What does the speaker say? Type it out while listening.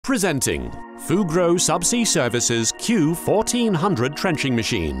Presenting Fugro Subsea Services Q1400 trenching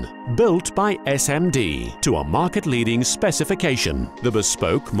machine, built by SMD to a market-leading specification. The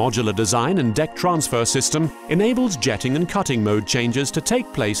bespoke modular design and deck transfer system enables jetting and cutting mode changes to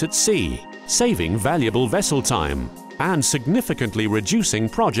take place at sea, saving valuable vessel time and significantly reducing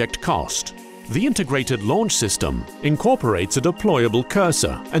project cost. The integrated launch system incorporates a deployable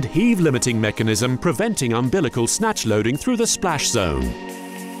cursor and heave-limiting mechanism preventing umbilical snatch loading through the splash zone.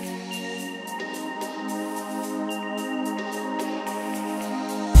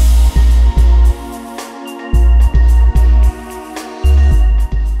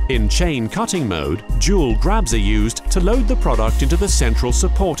 In chain cutting mode, dual grabs are used to load the product into the central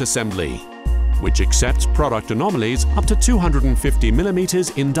support assembly, which accepts product anomalies up to 250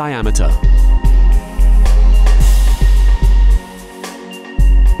 mm in diameter.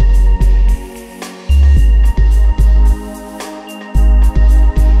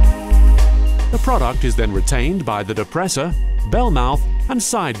 The product is then retained by the depressor, bell mouth and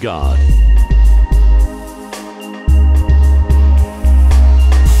side guard.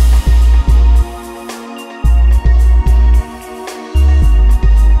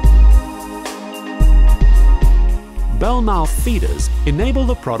 Bell mouth feeders enable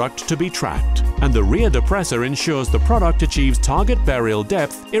the product to be tracked, and the rear depressor ensures the product achieves target burial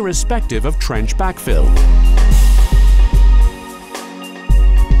depth irrespective of trench backfill.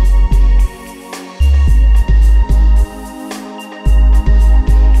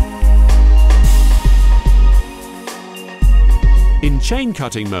 In chain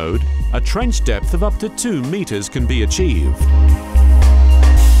cutting mode, a trench depth of up to 2 meters can be achieved.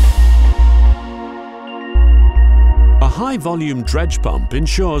 A high-volume dredge pump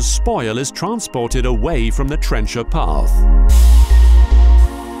ensures spoil is transported away from the trencher path.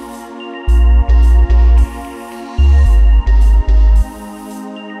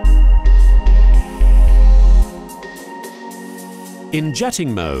 In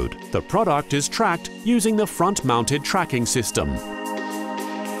jetting mode, the product is tracked using the front-mounted tracking system.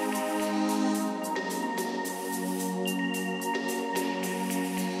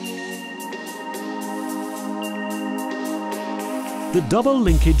 The double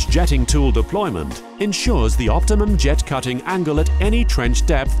linkage jetting tool deployment ensures the optimum jet cutting angle at any trench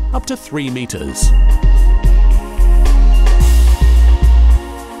depth up to 3 meters.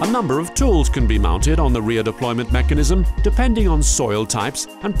 A number of tools can be mounted on the rear deployment mechanism depending on soil types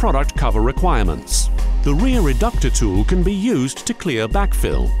and product cover requirements. The rear reductor tool can be used to clear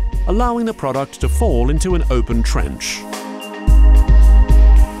backfill, allowing the product to fall into an open trench.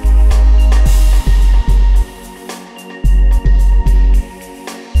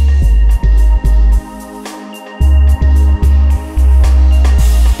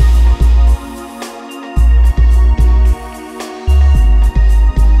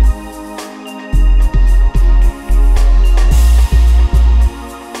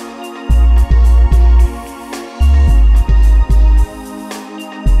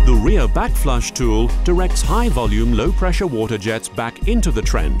 The rear backflush tool directs high-volume, low-pressure water jets back into the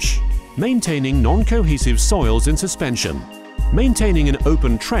trench, maintaining non-cohesive soils in suspension. Maintaining an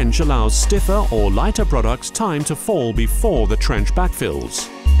open trench allows stiffer or lighter products time to fall before the trench backfills.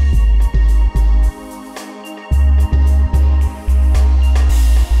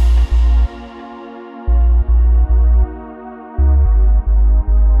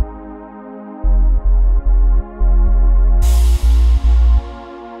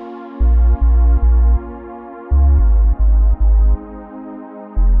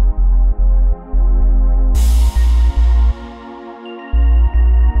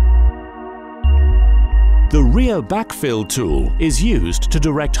 The rear backfill tool is used to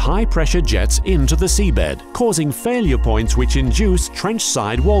direct high-pressure jets into the seabed, causing failure points which induce trench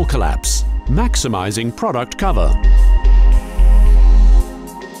side wall collapse, maximizing product cover.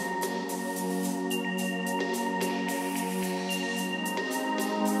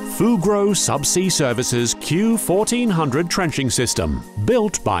 Fugro Subsea Services Q1400 trenching system,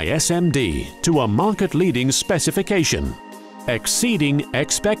 built by SMD to a market-leading specification, exceeding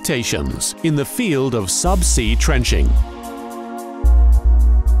expectations in the field of subsea trenching.